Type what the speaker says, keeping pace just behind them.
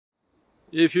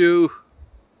If you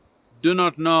do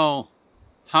not know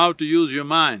how to use your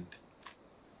mind,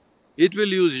 it will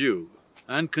use you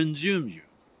and consume you.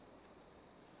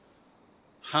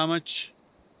 How much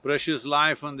precious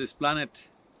life on this planet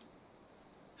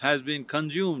has been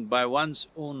consumed by one's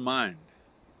own mind.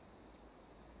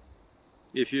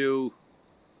 If you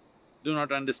do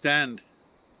not understand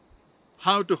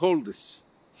how to hold this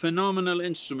phenomenal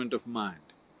instrument of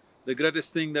mind, the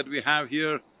greatest thing that we have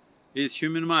here is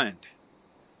human mind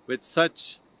with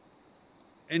such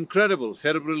incredible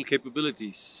cerebral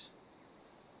capabilities.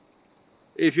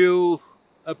 If you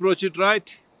approach it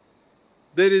right,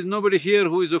 there is nobody here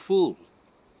who is a fool.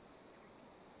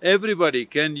 Everybody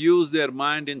can use their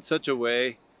mind in such a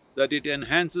way that it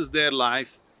enhances their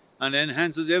life and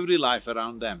enhances every life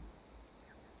around them.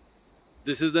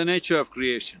 This is the nature of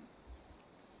creation.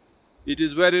 It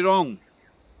is very wrong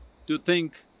to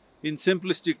think in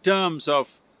simplistic terms of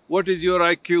what is your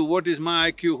IQ, what is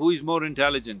my IQ, who is more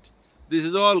intelligent. This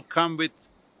has all come with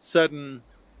certain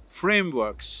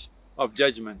frameworks of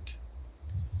judgment.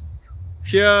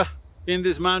 Here in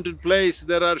this mountain place,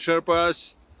 there are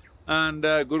Sherpas and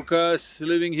Gurkhas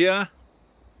living here.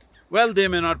 Well, they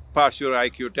may not pass your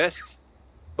IQ test,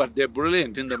 but they're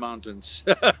brilliant in the mountains.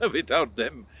 Without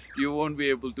them, you won't be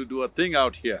able to do a thing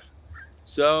out here.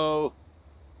 So,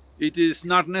 it is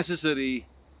not necessary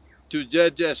to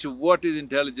judge as to what is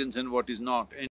intelligence and what is not.